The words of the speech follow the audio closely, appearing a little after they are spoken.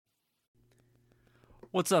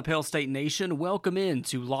What's up, Hail State Nation? Welcome in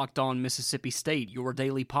to Locked On Mississippi State, your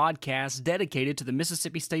daily podcast dedicated to the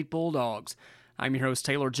Mississippi State Bulldogs. I'm your host,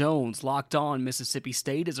 Taylor Jones. Locked On Mississippi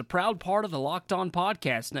State is a proud part of the Locked On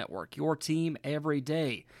Podcast Network, your team every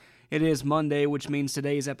day. It is Monday, which means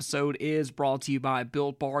today's episode is brought to you by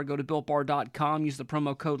Built Bar. Go to BuiltBar.com, use the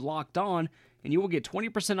promo code LOCKEDON, and you will get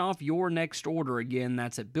 20% off your next order. Again,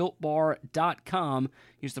 that's at BuiltBar.com.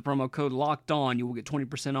 Use the promo code LOCKEDON. You will get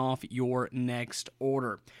 20% off your next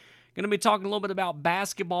order. Going to be talking a little bit about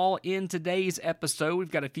basketball in today's episode.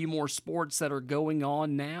 We've got a few more sports that are going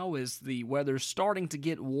on now as the weather's starting to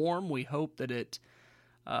get warm. We hope that it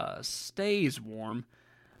stays warm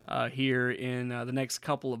here in the next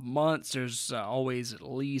couple of months. There's always at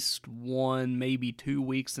least 1, maybe 2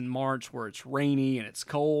 weeks in March where it's rainy and it's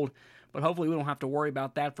cold. But hopefully we don't have to worry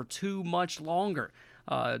about that for too much longer.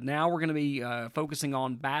 Now we're going to be focusing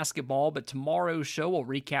on basketball, but tomorrow's show will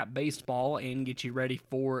recap baseball and get you ready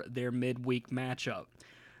for their midweek matchup.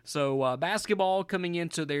 So basketball coming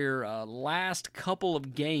into their last couple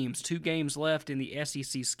of games, 2 games left in the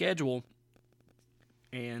SEC schedule.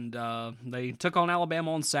 And they took on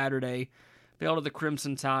Alabama on Saturday, fell to the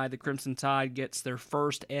Crimson Tide. The Crimson Tide gets their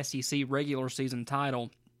first SEC regular season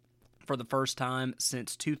title for the first time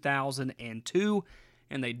since 2002,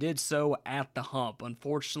 and they did so at the Hump.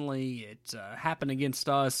 Unfortunately, it happened against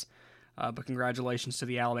us, but congratulations to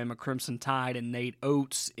the Alabama Crimson Tide and Nate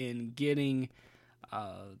Oates in getting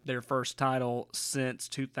their first title since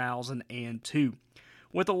 2002.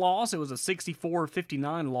 With a loss, it was a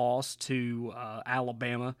 64-59 loss to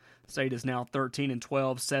Alabama. State is now 13-12,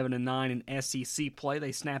 7-9 in SEC play.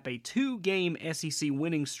 They snap a 2-game SEC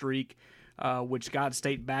winning streak, which got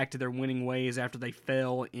State back to their winning ways after they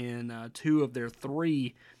fell in 2 of their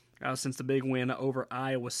 3 since the big win over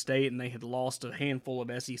Iowa State, and they had lost a handful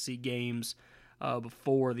of SEC games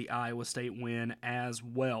before the Iowa State win as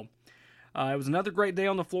well. It was another great day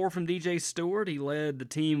on the floor from DJ Stewart. He led the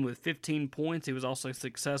team with 15 points. He was also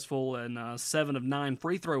successful in 7 of 9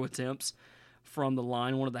 free throw attempts from the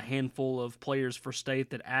line, one of the handful of players for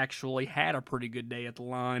State that actually had a pretty good day at the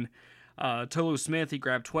line. Tolu Smith, he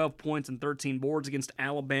grabbed 12 points and 13 boards against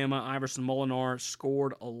Alabama. Iverson Molinar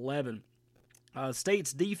scored 11.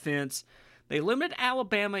 State's defense, they limited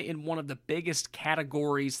Alabama in one of the biggest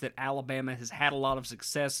categories that Alabama has had a lot of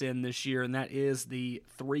success in this year, and that is the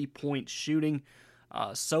three-point shooting.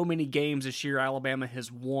 So many games this year Alabama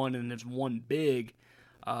has won, and has won big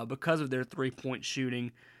because of their three-point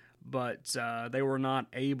shooting, but they were not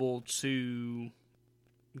able to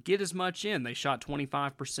get as much in. They shot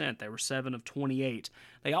 25%. They were 7 of 28.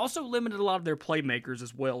 They also limited a lot of their playmakers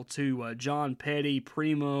as well, too. John Petty,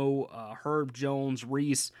 Primo, Herb Jones,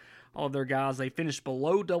 Reese, all of their guys, they finished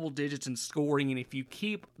below double digits in scoring, and if you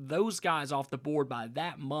keep those guys off the board by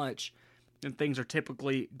that much, then things are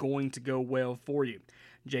typically going to go well for you.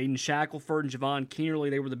 Jaden Shackelford and Javon Kearley,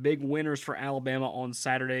 they were the big winners for Alabama on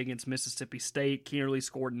Saturday against Mississippi State. Kearley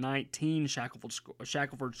scored 19,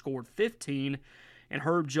 Shackelford scored 15, and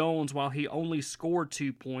Herb Jones, while he only scored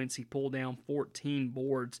 2 points, he pulled down 14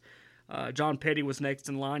 boards. John Petty was next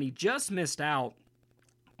in line. He just missed out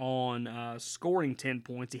on scoring 10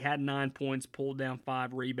 points. He had 9 points, pulled down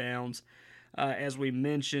 5 rebounds. As we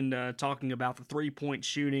mentioned, talking about the three-point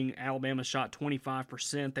shooting, Alabama shot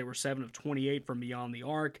 25%. They were 7 of 28 from beyond the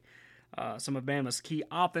arc. Some of Bama's key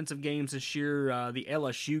offensive games this year, the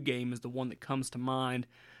LSU game is the one that comes to mind,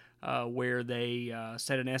 where they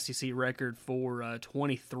set an SEC record for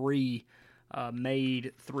 23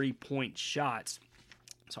 made three-point shots.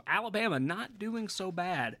 So Alabama not doing so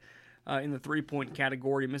bad in the three-point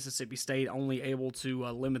category. Mississippi State only able to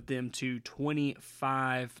limit them to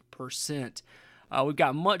 25%. We've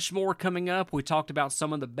got much more coming up. We talked about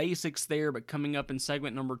some of the basics there, but coming up in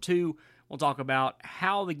segment number 2, we'll talk about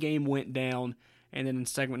how the game went down. And then in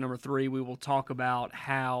segment number 3, we will talk about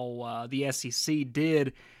how the SEC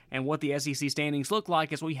did and what the SEC standings look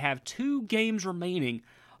like, as we have 2 games remaining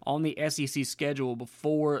on the SEC schedule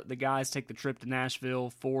before the guys take the trip to Nashville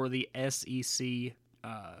for the SEC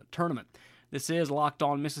tournament. This is Locked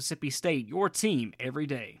On Mississippi State, your team every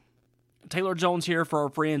day. Taylor Jones here for our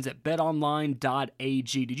friends at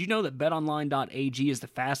betonline.ag. Did you know that betonline.ag is the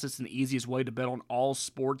fastest and easiest way to bet on all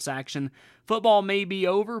sports action? Football may be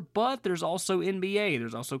over, but there's also NBA,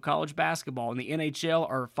 there's also college basketball, and the NHL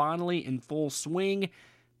are finally in full swing.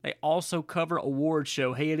 They also cover award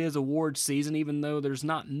show. Hey, it is award season, even though there's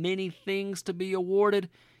not many things to be awarded.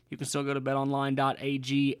 You can still go to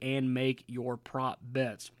betonline.ag and make your prop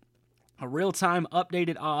bets. real-time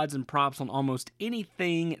updated odds and props on almost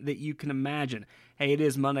anything that you can imagine. Hey, it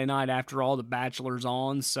is Monday night after all, The Bachelor's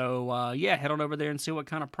on, so head on over there and see what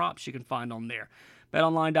kind of props you can find on there.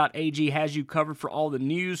 BetOnline.ag has you covered for all the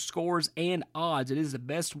news, scores, and odds. It is the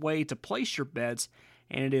best way to place your bets,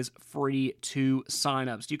 and it is free to sign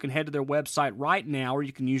up. So you can head to their website right now, or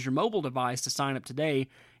you can use your mobile device to sign up today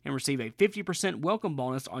and receive a 50% welcome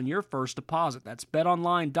bonus on your first deposit. That's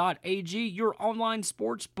betonline.ag, your online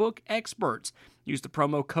sportsbook experts. Use the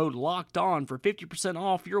promo code LOCKEDON for 50%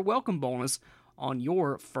 off your welcome bonus on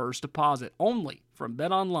your first deposit, only from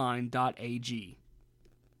betonline.ag.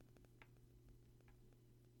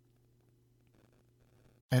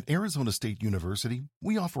 At Arizona State University,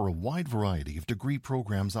 we offer a wide variety of degree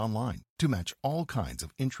programs online to match all kinds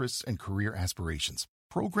of interests and career aspirations.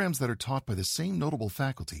 Programs that are taught by the same notable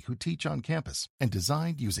faculty who teach on campus and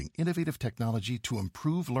designed using innovative technology to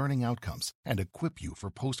improve learning outcomes and equip you for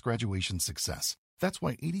post-graduation success. That's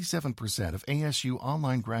why 87% of ASU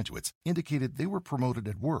online graduates indicated they were promoted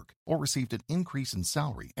at work or received an increase in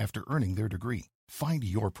salary after earning their degree. Find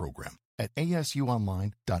your program at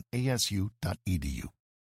asuonline.asu.edu.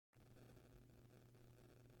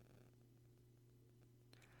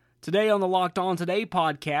 Today on the Locked On Today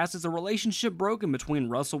podcast is a relationship broken between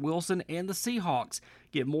Russell Wilson and the Seahawks.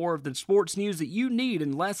 Get more of the sports news that you need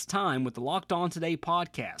in less time with the Locked On Today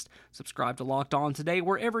podcast. Subscribe to Locked On Today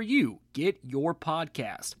wherever you get your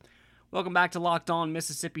podcast. Welcome back to Locked On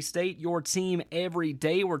Mississippi State, your team every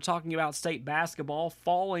day. We're talking about state basketball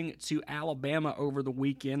falling to Alabama over the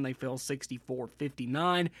weekend. They fell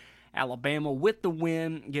 64-59. Alabama, with the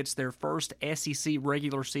win, gets their first SEC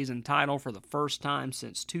regular season title for the first time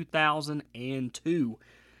since 2002.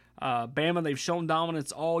 Bama, they've shown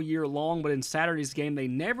dominance all year long, but in Saturday's game, they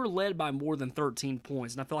never led by more than 13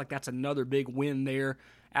 points. And I feel like that's another big win there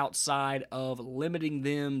outside of limiting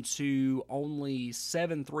them to only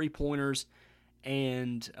 7 3-pointers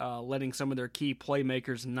and letting some of their key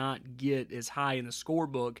playmakers not get as high in the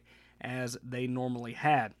scorebook as they normally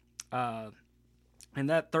had. And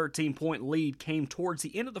that 13-point lead came towards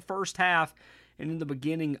the end of the first half and in the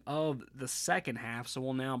beginning of the second half. So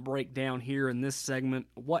we'll now break down here in this segment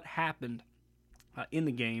what happened in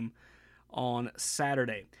the game on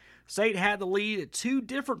Saturday. State had the lead at 2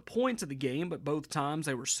 different points of the game, but both times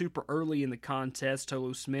they were super early in the contest.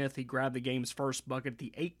 Tolu Smith, he grabbed the game's first bucket at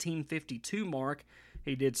the 18:52 mark.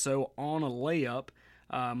 He did so on a layup.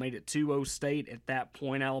 Made it 2-0 State at that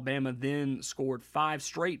point. Alabama then scored 5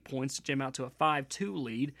 straight points to jam out to a 5-2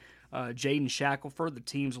 lead. Jaden Shackelford, the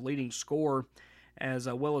team's leading scorer, as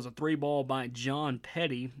well as a 3-ball by John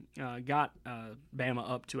Petty, got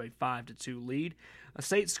Bama up to a 5-2 lead.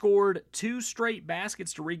 State scored 2 straight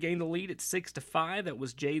baskets to regain the lead at 6-5. That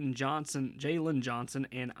was Jalen Johnson,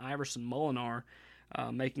 and Iverson Molinar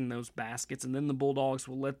making those baskets, and then the Bulldogs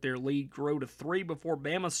will let their lead grow to 3 before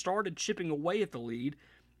Bama started chipping away at the lead.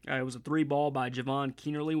 It was a 3-ball by Javon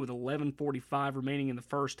Keenerly with 11:45 remaining in the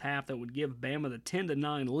first half that would give Bama the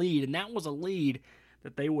 10-9 lead, and that was a lead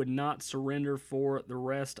that they would not surrender for the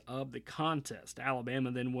rest of the contest.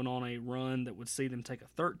 Alabama then went on a run that would see them take a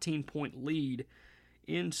 13-point lead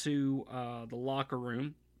into the locker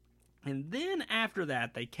room, and then after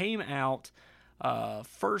that they came out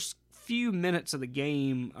first few minutes of the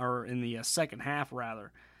game, or in the second half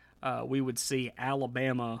rather, we would see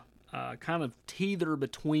Alabama kind of teeter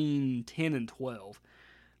between 10 and 12.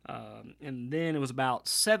 And then it was about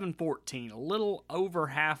 7:14, a little over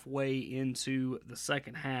halfway into the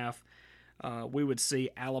second half, we would see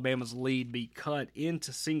Alabama's lead be cut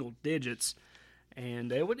into single digits,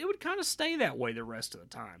 and it would kind of stay that way the rest of the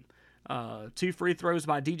time. 2 free throws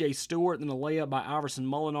by DJ Stewart and then a layup by Iverson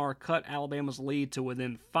Molinar cut Alabama's lead to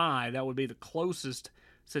within 5. That would be the closest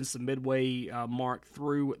since the midway mark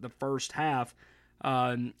through the first half.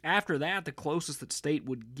 After that, the closest that State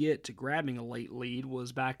would get to grabbing a late lead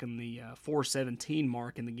was back in the 4:17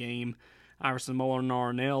 mark in the game. Iverson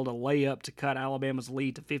Molinar nailed a layup to cut Alabama's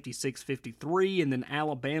lead to 56-53, and then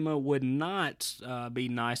Alabama would not be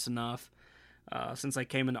nice enough. Since they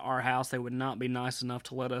came into our house, they would not be nice enough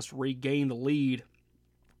to let us regain the lead.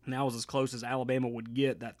 And that was as close as Alabama would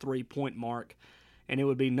get, that 3-point mark. And it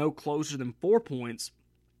would be no closer than 4 points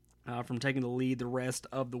from taking the lead the rest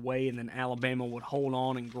of the way. And then Alabama would hold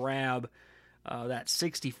on and grab that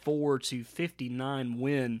 64-59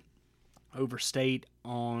 win over State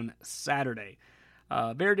on Saturday.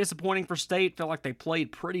 Very disappointing for State. Felt like they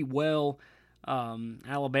played pretty well.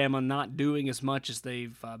 Alabama not doing as much as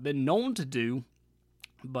they've been known to do,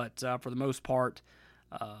 but for the most part,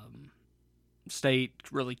 State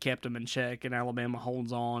really kept them in check, and Alabama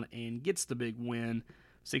holds on and gets the big win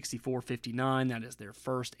 64-59. That is their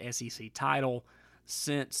first SEC title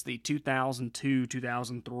since the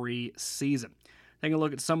 2002-2003 season. Taking a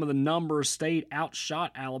look at some of the numbers, State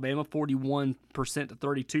outshot Alabama 41% to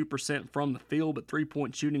 32% from the field, but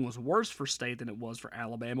three-point shooting was worse for State than it was for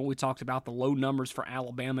Alabama. We talked about the low numbers for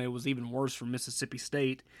Alabama. It was even worse for Mississippi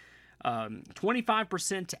State.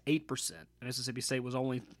 25% to 8%. Mississippi State was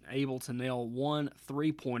only able to nail one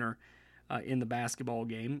three-pointer in the basketball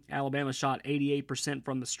game. Alabama shot 88%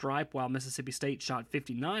 from the stripe, while Mississippi State shot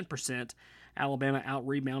 59%. Alabama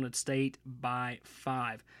out-rebounded State by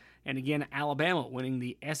 5. And again, Alabama winning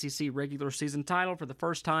the SEC regular season title for the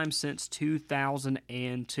first time since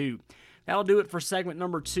 2002. That'll do it for segment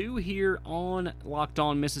number 2 here on Locked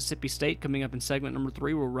On Mississippi State. Coming up in segment number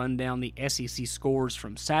 3, we'll run down the SEC scores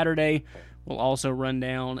from Saturday. We'll also run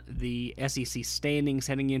down the SEC standings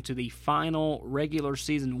heading into the final regular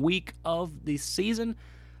season week of the season.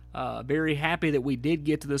 Very happy that we did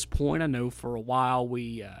get to this point. I know for a while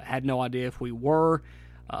we had no idea if we were.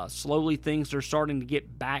 Slowly things are starting to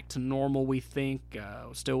get back to normal, we think.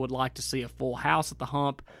 Still would like to see a full house at the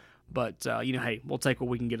hump. But, hey, we'll take what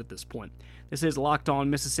we can get at this point. This is Locked On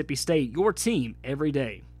Mississippi State, your team every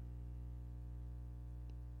day.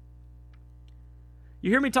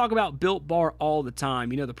 You hear me talk about Built Bar all the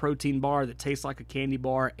time. You know, the protein bar that tastes like a candy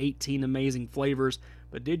bar, 18 amazing flavors.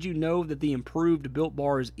 But did you know that the improved Built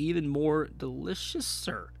Bar is even more delicious,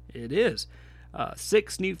 sir? It is.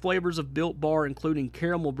 6 new flavors of Built Bar, including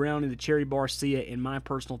caramel brownie, the cherry barcia, and my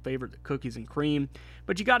personal favorite, the cookies and cream.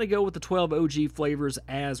 But you got to go with the 12 OG flavors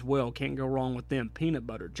as well. Can't go wrong with them. Peanut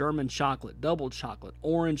butter, German chocolate, double chocolate,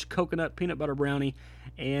 orange, coconut, peanut butter brownie,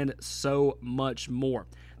 and so much more.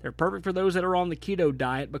 They're perfect for those that are on the keto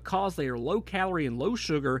diet because they are low calorie and low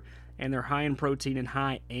sugar, and they're high in protein and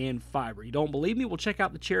high in fiber. You don't believe me? Well, check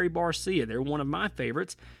out the Cherry Barcia. They're one of my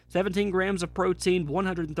favorites. 17 grams of protein,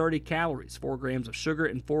 130 calories, 4 grams of sugar,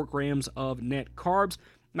 and 4 grams of net carbs.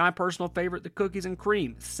 My personal favorite, the cookies and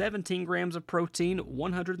cream. 17 grams of protein,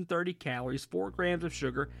 130 calories, 4 grams of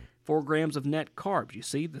sugar, 4 grams of net carbs. You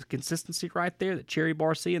see the consistency right there? The Cherry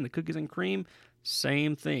Barcia and the cookies and cream,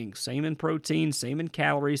 same thing. Same in protein, same in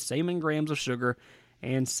calories, same in grams of sugar,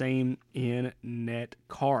 and same in net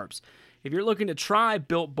carbs. If you're looking to try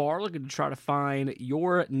Built Bar, looking to try to find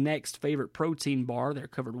your next favorite protein bar, they're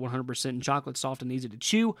covered 100% in chocolate, soft and easy to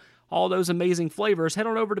chew. All those amazing flavors, head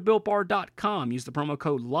on over to BuiltBar.com. Use the promo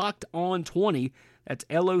code LOCKEDON20, that's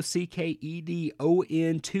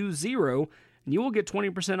LOCKEDON20, and you will get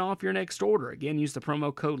 20% off your next order. Again, use the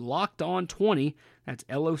promo code LOCKEDON20, that's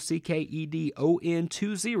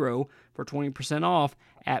LOCKEDON20 for 20% off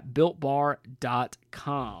at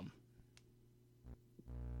BuiltBar.com.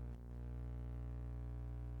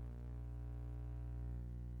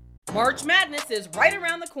 March Madness is right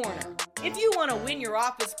around the corner. If you want to win your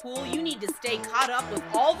office pool, you need to stay caught up with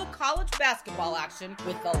all the college basketball action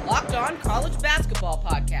with the Locked On College Basketball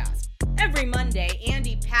Podcast. Every Monday,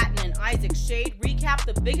 Andy Patton and Isaac Shade recap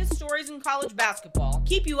the biggest stories in college basketball,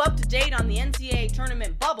 keep you up to date on the NCAA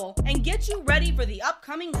tournament bubble, and get you ready for the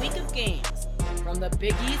upcoming week of games. From the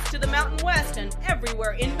Big East to the Mountain West and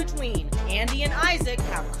everywhere in between, Andy and Isaac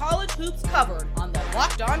have college hoops covered on the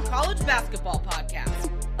Locked On College Basketball Podcast.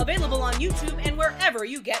 Available on YouTube and wherever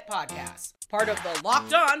you get podcasts. Part of the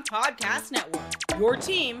Locked On Podcast Network. Your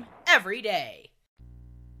team every day.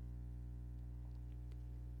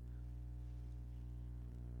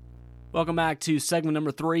 Welcome back to segment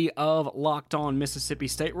number 3 of Locked On Mississippi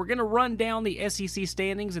State. We're going to run down the SEC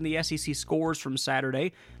standings and the SEC scores from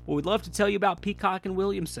Saturday. But we'd love to tell you about Peacock and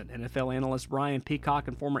Williamson. NFL analyst Brian Peacock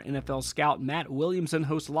and former NFL scout Matt Williamson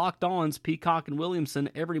host Locked On's Peacock and Williamson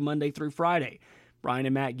every Monday through Friday. Brian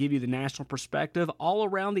and Matt give you the national perspective all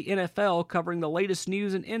around the NFL, covering the latest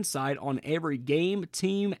news and insight on every game,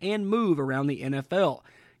 team, and move around the NFL.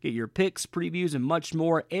 Get your picks, previews, and much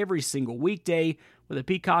more every single weekday with the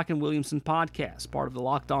Peacock and Williamson podcast, part of the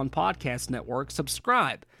Locked On Podcast Network.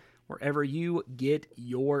 Subscribe wherever you get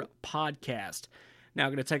your podcast. Now,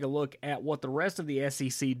 I'm going to take a look at what the rest of the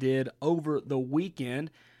SEC did over the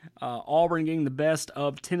weekend. Auburn getting the best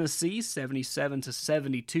of Tennessee,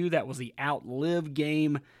 77-72. That was the Outlive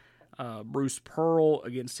game. Bruce Pearl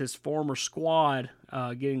against his former squad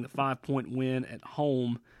getting the 5-point win at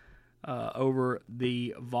home over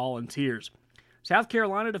the Volunteers. South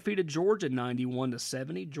Carolina defeated Georgia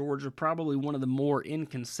 91-70. Georgia probably one of the more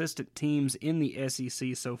inconsistent teams in the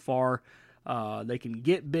SEC so far. They can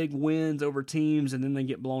get big wins over teams, and then they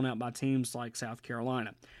get blown out by teams like South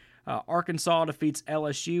Carolina. Arkansas defeats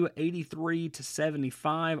LSU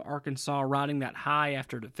 83-75. Arkansas riding that high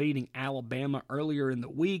after defeating Alabama earlier in the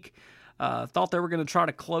week. Thought they were going to try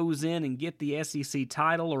to close in and get the SEC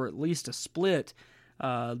title or at least a split.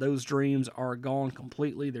 Those dreams are gone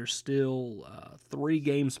completely. They're still 3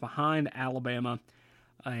 games behind Alabama,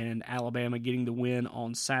 and Alabama getting the win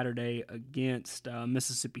on Saturday against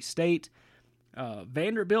Mississippi State.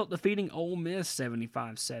 Vanderbilt defeating Ole Miss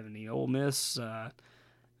 75-70. Ole Miss,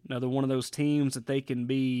 another one of those teams that they can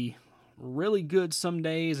be really good some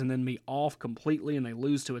days and then be off completely, and they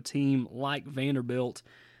lose to a team like Vanderbilt.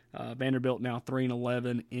 Vanderbilt now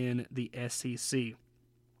 3-11 in the SEC.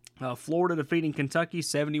 Florida defeating Kentucky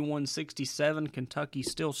 71-67. Kentucky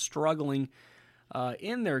still struggling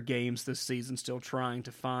in their games this season, still trying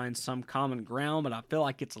to find some common ground, but I feel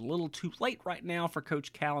like it's a little too late right now for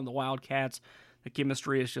Coach Cal and the Wildcats. The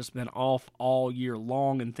chemistry has just been off all year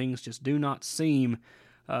long, and things just do not seem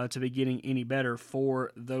to be getting any better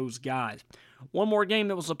for those guys. One more game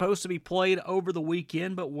that was supposed to be played over the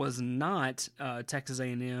weekend but was not, Texas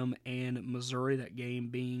A&M and Missouri, that game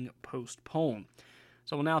being postponed.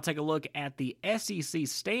 So we'll now take a look at the SEC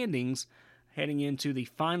standings heading into the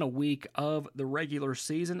final week of the regular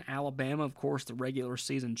season. Alabama, of course, the regular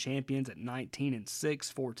season champions at 19-6,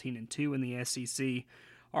 14-2 in the SEC.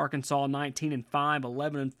 Arkansas 19-5,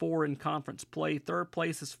 11-4 in conference play. Third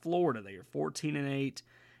place is Florida. They are 14-8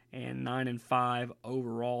 and 9-5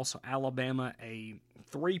 overall. So Alabama a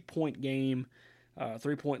 3-point game,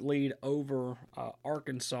 3-point lead over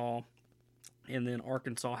Arkansas. And then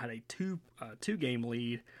Arkansas had a two-game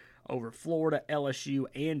lead over Florida, LSU,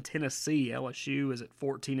 and Tennessee. LSU is at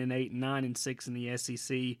 14-8, 9-6 in the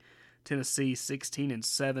SEC. Tennessee 16-7,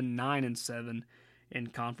 9-7 in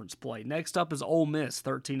conference play. Next up is Ole Miss,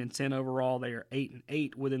 13-10 overall. They are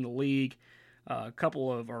 8-8 within the league. A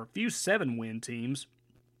few 7-win teams,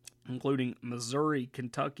 including Missouri,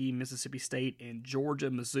 Kentucky, Mississippi State, and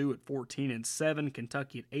Georgia. Mizzou at 14-7,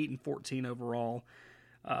 Kentucky at 8-14 overall.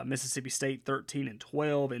 Mississippi State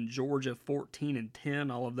 13-12, and Georgia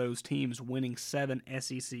 14-10. All of those teams winning 7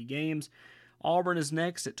 SEC games. Auburn is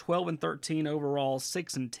next at 12-13 overall,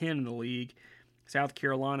 6-10 in the league. South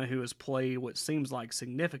Carolina, who has played what seems like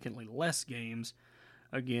significantly less games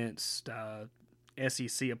against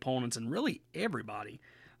SEC opponents and really everybody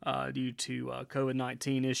due to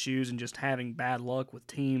COVID-19 issues and just having bad luck with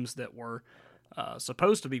teams that were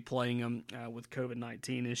supposed to be playing them with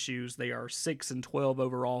COVID-19 issues. They are 6-12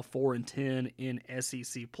 overall, 4-10 in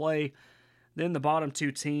SEC play. Then the bottom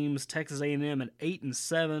 2 teams, Texas A&M at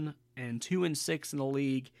 8-7 and 2-6 in the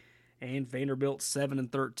league, and Vanderbilt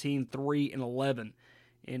 7-13, 3-11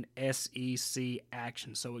 in SEC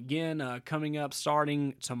action. So again, coming up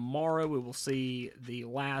starting tomorrow, we will see the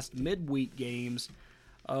last midweek games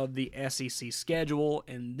of the SEC schedule,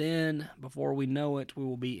 and then before we know it, we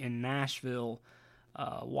will be in Nashville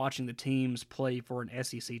watching the teams play for an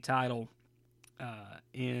SEC title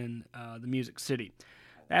in the Music City.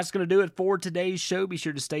 That's going to do it for today's show. Be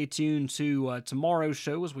sure to stay tuned to tomorrow's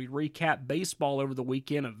show as we recap baseball over the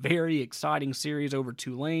weekend, a very exciting series over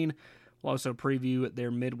Tulane. We'll also preview their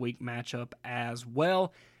midweek matchup as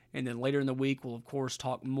well. And then later in the week, we'll, of course,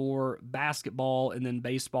 talk more basketball and then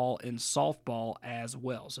baseball and softball as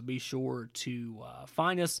well. So be sure to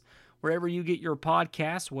find us wherever you get your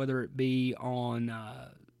podcasts, whether it be on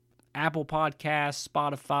Apple Podcasts,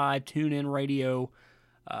 Spotify, TuneIn Radio,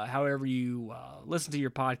 however you listen to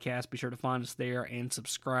your podcast. Be sure to find us there and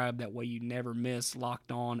subscribe. That way you never miss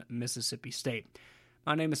Locked On Mississippi State.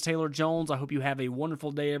 My name is Taylor Jones. I hope you have a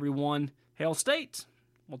wonderful day, everyone. Hail State!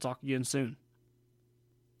 We'll talk again soon.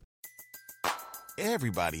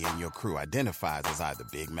 Everybody in your crew identifies as either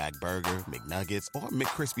Big Mac Burger, McNuggets, or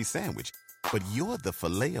McCrispy Sandwich. But you're the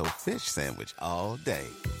Filet-O-Fish Sandwich all day.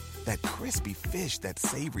 That crispy fish, that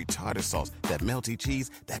savory tartar sauce, that melty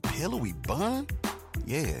cheese, that pillowy bun.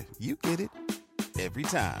 Yeah, you get it. Every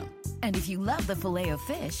time. And if you love the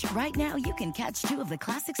Filet-O-Fish, right now you can catch 2 of the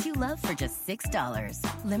classics you love for just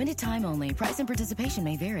 $6. Limited time only. Price and participation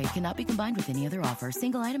may vary. Cannot be combined with any other offer.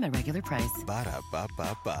 Single item at regular price.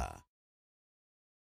 Ba-da-ba-ba-ba.